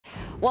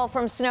Well,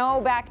 from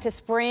snow back to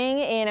spring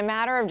in a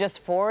matter of just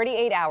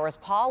 48 hours.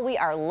 Paul, we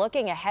are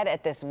looking ahead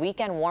at this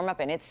weekend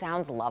warm-up, and it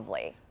sounds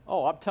lovely.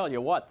 Oh, I'll tell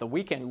you what, the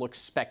weekend looks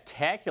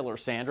spectacular,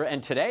 Sandra,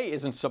 and today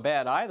isn't so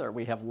bad either.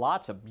 We have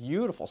lots of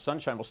beautiful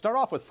sunshine. We'll start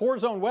off with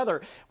 4-zone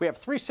weather. We have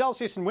 3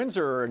 Celsius in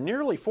Windsor,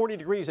 nearly 40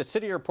 degrees at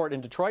City Airport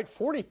in Detroit,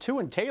 42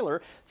 in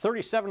Taylor,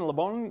 37 in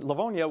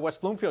Livonia,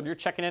 West Bloomfield. You're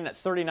checking in at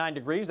 39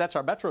 degrees. That's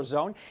our metro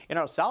zone. In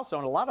our south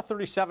zone, a lot of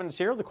 37s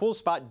here. The cool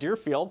spot,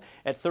 Deerfield,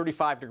 at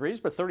 35 degrees,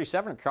 but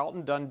 37 in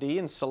Carlton, Dundee,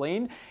 and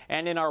Saline.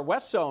 And in our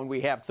west zone,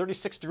 we have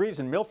 36 degrees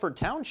in Milford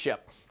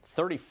Township,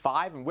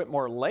 35 in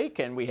Whitmore Lake,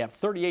 and we have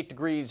 38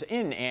 degrees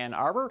in Ann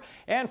Arbor.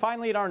 And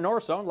finally, in our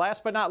north zone,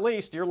 last but not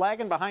least, you're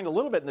lagging behind a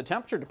little bit in the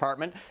temperature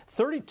department,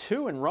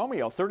 32 in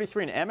Romeo,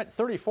 33 in Emmett,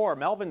 34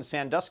 Melvin,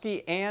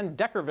 Sandusky, and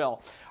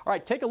Deckerville. All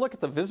right, take a look at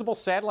the visible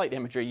satellite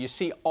imagery. You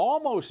see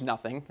almost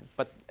nothing,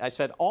 but I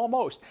said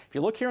almost. If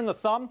you look here in the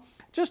thumb,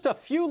 just a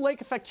few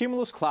lake effect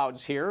cumulus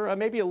clouds here,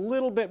 maybe a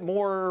little bit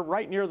more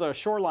right near the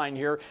shoreline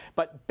here,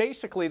 but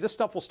basically this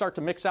stuff will start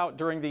to mix out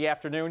during the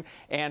afternoon,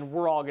 and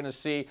we're all going to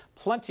see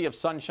plenty of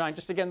sunshine.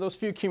 Just again, those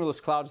few cumulus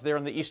clouds there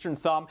in the eastern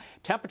thumb.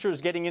 Temperatures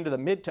getting into the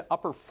mid to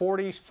upper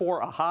 40s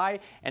for a high,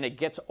 and it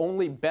gets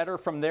only better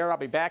from there. I'll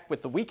be back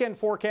with the weekend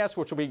forecast,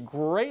 which will be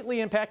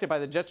greatly impacted by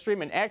the jet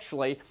stream, and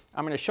actually,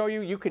 I'm going to show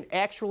you, you can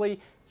actually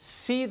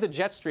see the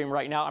jet stream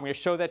right now. I'm going to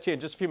show that to you in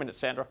just a few minutes,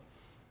 Sandra.